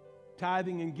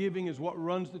 Tithing and giving is what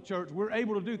runs the church. We're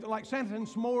able to do, like Santa and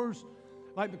s'mores,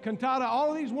 like the cantata,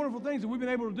 all of these wonderful things that we've been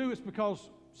able to do. It's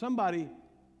because somebody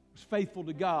was faithful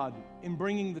to God in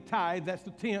bringing the tithe. That's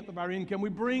the 10th of our income. We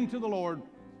bring to the Lord,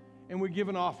 and we give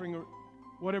an offering or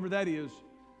whatever that is.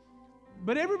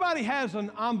 But everybody has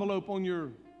an envelope on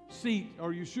your seat,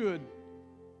 or you should.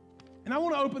 And I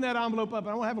want to open that envelope up, and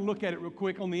I want to have a look at it real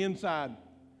quick on the inside.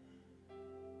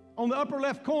 On the upper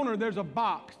left corner, there's a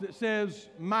box that says,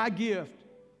 My Gift.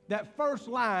 That first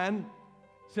line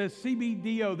says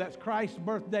CBDO, that's Christ's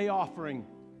birthday offering.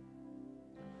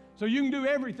 So you can do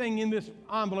everything in this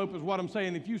envelope is what I'm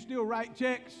saying. If you still write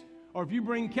checks, or if you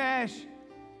bring cash,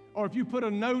 or if you put a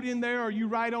note in there, or you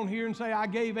write on here and say, I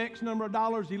gave X number of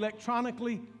dollars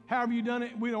electronically, however you done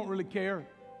it, we don't really care.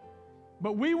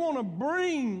 But we want to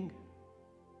bring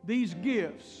these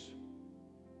gifts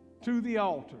to the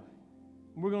altar.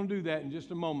 We're going to do that in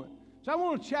just a moment. So I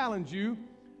want to challenge you.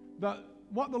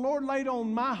 What the Lord laid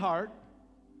on my heart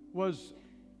was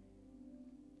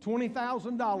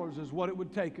 $20,000 is what it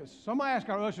would take us. So I'm going to ask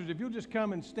our ushers if you'll just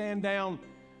come and stand down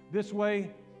this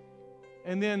way.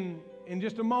 And then in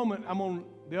just a moment,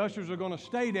 the ushers are going to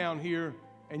stay down here,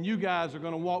 and you guys are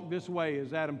going to walk this way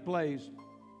as Adam plays.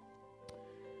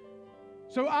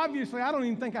 So obviously, I don't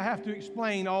even think I have to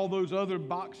explain all those other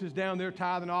boxes down there,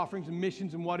 tithe and offerings and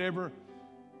missions and whatever.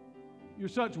 You're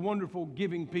such wonderful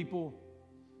giving people.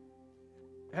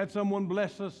 Had someone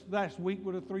bless us last week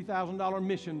with a $3,000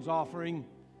 missions offering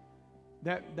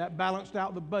that balanced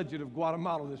out the budget of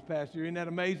Guatemala this past year. Isn't that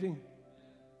amazing?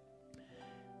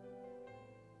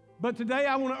 But today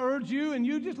I want to urge you, and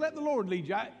you just let the Lord lead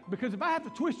you. Because if I have to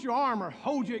twist your arm or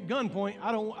hold you at gunpoint,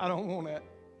 I don't want that.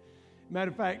 Matter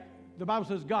of fact, the Bible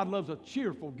says God loves a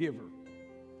cheerful giver.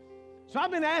 So I've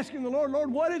been asking the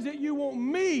Lord, what is it you want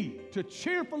me to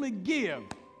cheerfully give?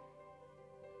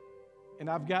 And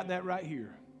I've got that right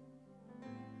here.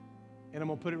 And I'm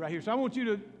going to put it right here. So I want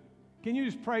you can you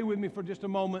just pray with me for just a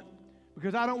moment?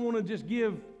 Because I don't want to just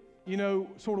give,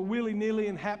 sort of willy-nilly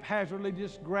and haphazardly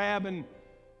just grab, and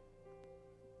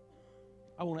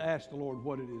I want to ask the Lord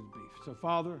what it is. So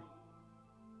Father,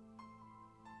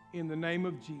 in the name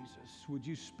of Jesus, would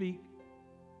you speak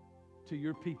to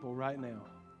your people right now?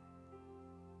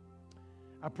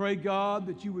 I pray, God,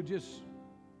 that you would just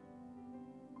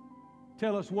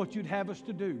tell us what you'd have us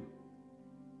to do.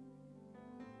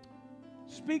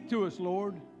 Speak to us,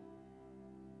 Lord,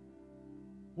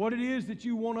 what it is that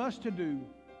you want us to do,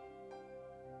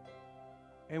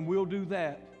 and we'll do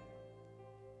that.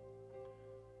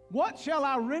 What shall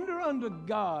I render unto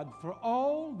God for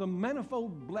all the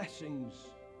manifold blessings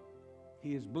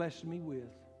He has blessed me with?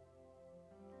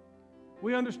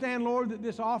 We understand, Lord, that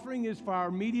this offering is for our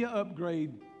media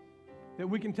upgrade that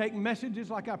we can take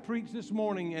messages like I preached this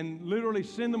morning and literally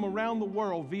send them around the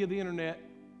world via the internet.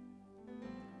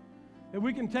 That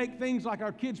we can take things like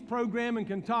our kids program and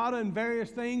cantata and various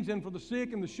things, and for the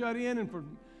sick and the shut-in, and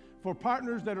for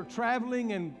partners that are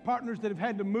traveling and partners that have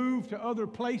had to move to other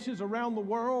places around the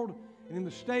world and in the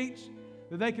States,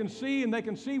 that they can see, and they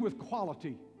can see with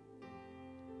quality.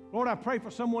 Lord, I pray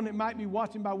for someone that might be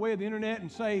watching by way of the internet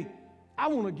and say, I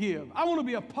want to give. I want to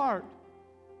be a part.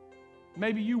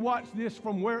 Maybe you watch this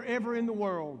from wherever in the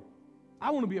world. I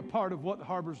want to be a part of what the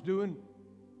Harbor's doing.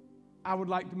 I would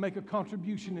like to make a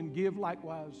contribution and give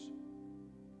likewise.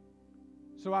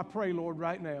 So I pray, Lord,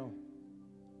 right now,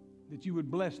 that you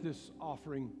would bless this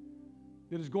offering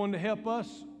that is going to help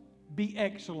us be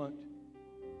excellent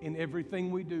in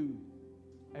everything we do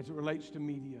as it relates to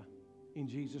media. In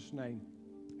Jesus' name,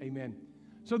 amen.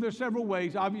 So there's several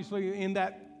ways, obviously,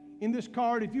 in this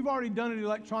card. If you've already done it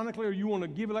electronically or you want to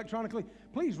give electronically,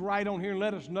 please write on here and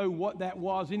let us know what that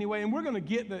was anyway. And we're going to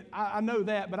get that. I know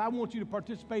that, but I want you to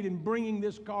participate in bringing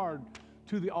this card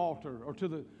to the altar or to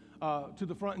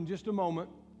the front in just a moment.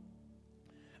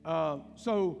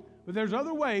 But there's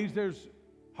other ways. There's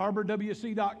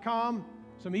harborwc.com,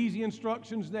 some easy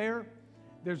instructions there.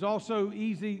 There's also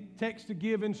easy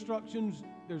text-to-give instructions.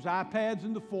 There's iPads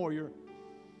in the foyer.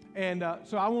 And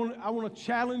so I want to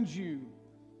challenge you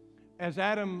as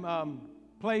Adam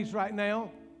plays right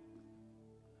now.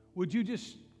 Would you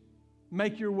just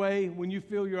make your way when you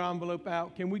fill your envelope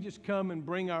out? Can we just come and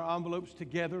bring our envelopes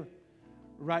together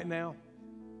right now?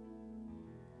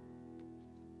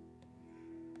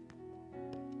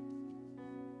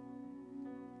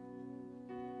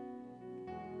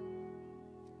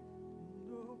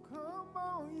 Oh, come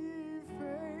on, ye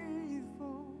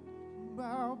faithful,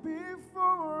 bow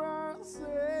before our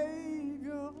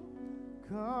Savior.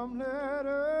 Come, let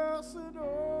us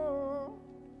adore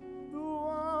the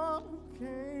one who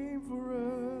came for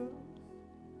us.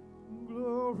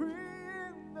 Glory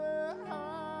in the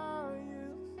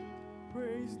highest,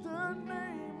 praise the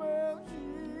name of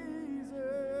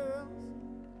Jesus,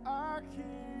 our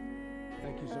King.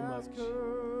 Thank you so much.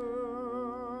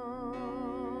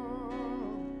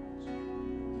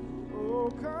 Oh,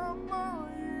 come on,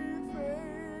 ye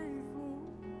faithful,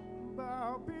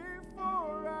 bow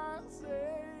before our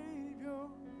Savior.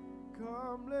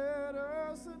 Come, let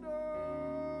us adore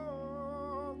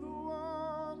the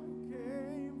one who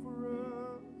came for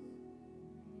us.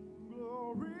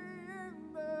 Glory in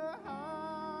the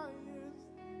highest,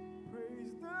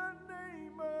 praise the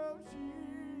name of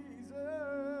Jesus,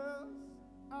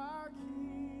 our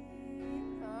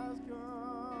King has come.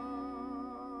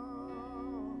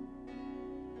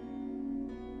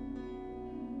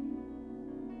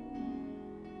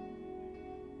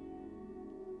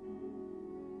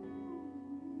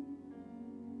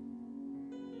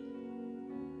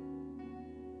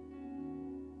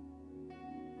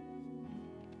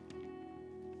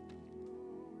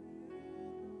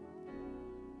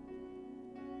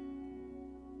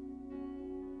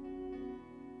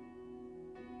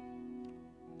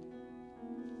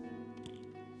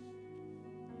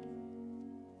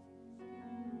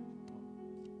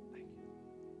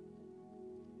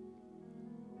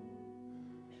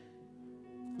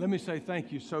 Let me say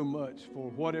thank you so much for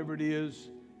whatever it is.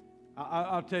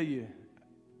 I'll tell you,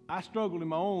 I struggled in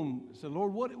my own. I said,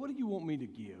 Lord, what do you want me to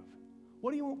give?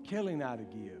 What do you want Kelly and I to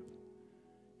give?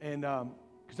 And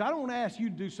because I don't want to ask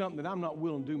you to do something that I'm not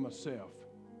willing to do myself.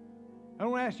 I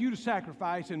don't want to ask you to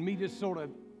sacrifice and me just sort of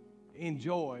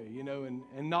enjoy,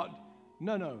 and not,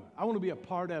 no. I want to be a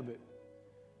part of it.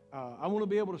 I want to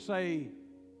be able to say,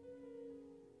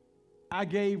 I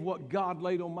gave what God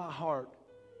laid on my heart.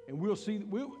 And we'll see,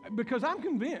 because I'm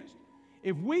convinced,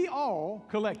 if we all,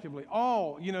 collectively,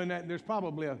 and there's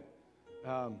probably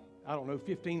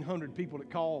 1,500 people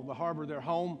that call the Harbor their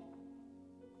home,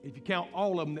 if you count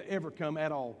all of them that ever come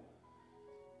at all.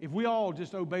 If we all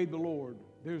just obeyed the Lord,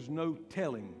 there's no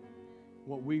telling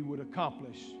what we would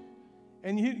accomplish.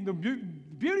 And the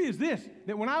beauty is this,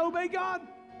 that when I obey God,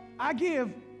 I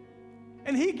give,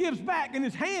 and He gives back, and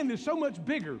His hand is so much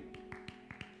bigger.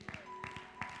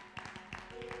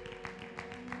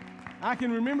 I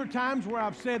can remember times where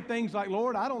I've said things like,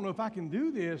 Lord, I don't know if I can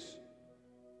do this.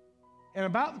 And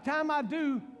about the time I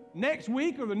do, next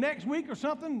week or the next week or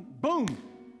something, boom,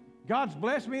 God's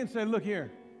blessed me and said, look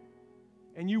here.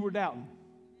 And you were doubting.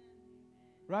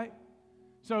 Right?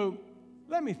 So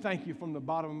let me thank you from the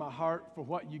bottom of my heart for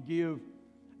what you give.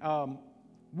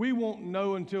 We won't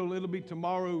know until it'll be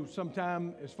tomorrow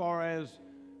sometime as far as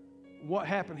what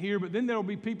happened here. But then there will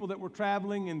be people that were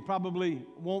traveling and probably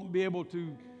won't be able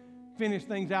to finish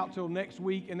things out till next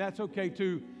week, and that's okay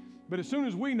too. But as soon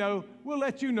as we know, we'll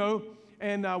let you know,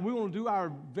 and we want to do our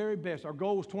very best. Our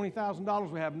goal is $20,000.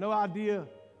 We have no idea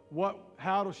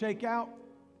how it'll shake out,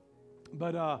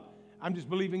 but I'm just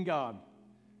believing God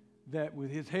that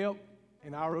with His help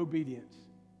and our obedience,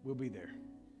 we'll be there.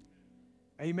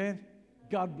 Amen.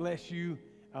 God bless you.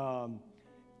 Our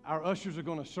ushers are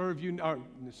going to serve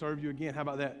you again. How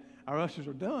about that? Our ushers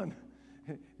are done.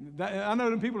 I know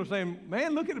them people are saying,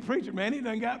 man, look at the preacher, man.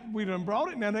 We done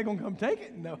brought it. Now they're going to come take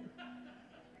it. No.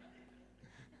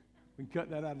 We can cut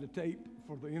that out of the tape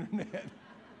for the internet.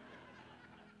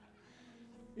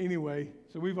 Anyway,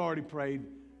 so we've already prayed.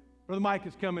 Brother Mike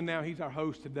is coming now. He's our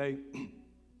host today.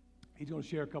 He's going to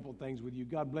share a couple of things with you.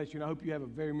 God bless you, and I hope you have a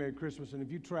very Merry Christmas. And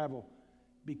if you travel,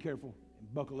 be careful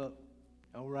and buckle up.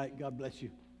 All right, God bless you.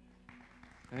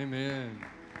 Amen.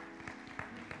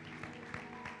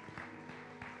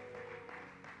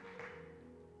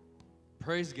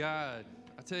 Praise God.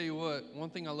 I tell you what, one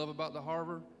thing I love about the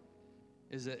Harbor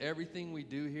is that everything we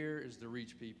do here is to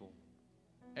reach people.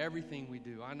 Everything we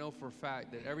do. I know for a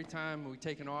fact that every time we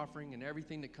take an offering and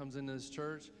everything that comes into this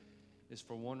church is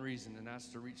for one reason, and that's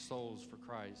to reach souls for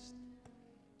Christ.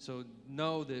 So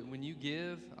know that when you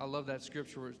give, I love that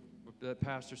scripture where that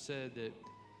pastor said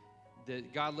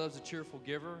that God loves a cheerful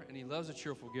giver, and He loves a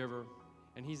cheerful giver,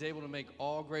 and He's able to make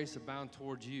all grace abound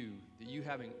towards you, that you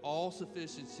having all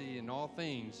sufficiency in all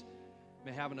things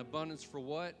may have an abundance for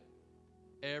what?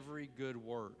 Every good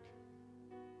work.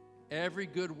 Every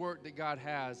good work that God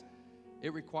has,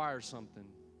 it requires something.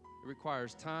 It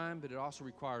requires time, but it also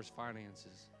requires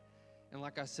finances. And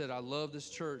like I said, I love this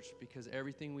church because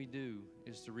everything we do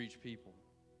is to reach people.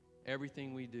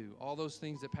 Everything we do. All those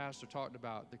things that Pastor talked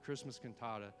about, the Christmas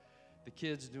cantata, the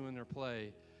kids doing their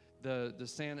play, the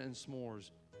Santa and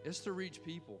s'mores, it's to reach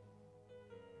people.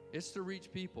 It's to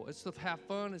reach people. It's to have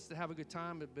fun. It's to have a good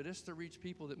time, but it's to reach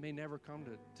people that may never come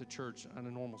to church in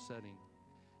a normal setting.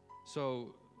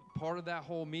 So part of that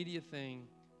whole media thing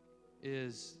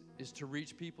is to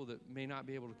reach people that may not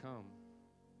be able to come,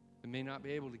 that may not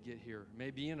be able to get here,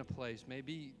 may be in a place, may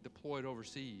be deployed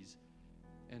overseas,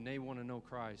 and they want to know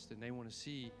Christ, and they want to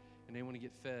see, and they want to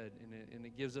get fed, and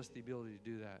it gives us the ability to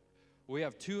do that. We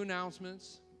have 2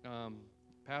 announcements.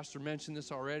 Pastor mentioned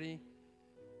this already.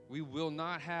 We will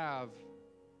not have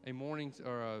a morning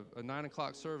or a 9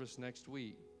 o'clock service next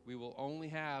week. We will only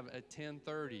have at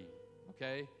 10:30,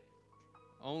 okay?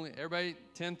 Only, everybody,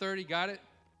 10:30, got it?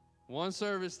 One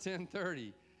service,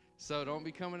 10:30. So don't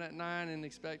be coming at 9 and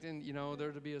expecting,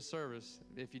 there to be a service.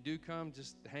 If you do come,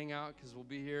 just hang out because we'll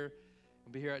be here.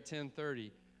 We'll be here at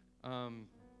 10:30. And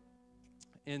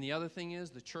the other thing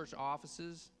is the church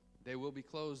offices, they will be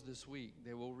closed this week.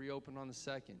 They will reopen on the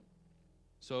 2nd.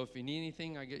 So if you need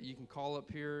anything, you can call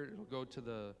up here. It'll go to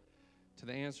the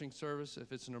answering service.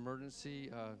 If it's an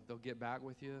emergency, they'll get back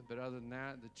with you. But other than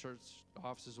that, the church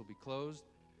offices will be closed.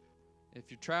 If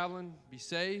you're traveling, be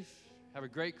safe. Have a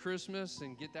great Christmas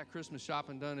and get that Christmas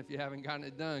shopping done if you haven't gotten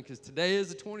it done, because today is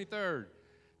the 23rd.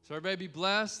 So everybody be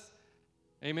blessed.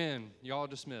 Amen. You all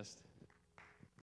dismissed.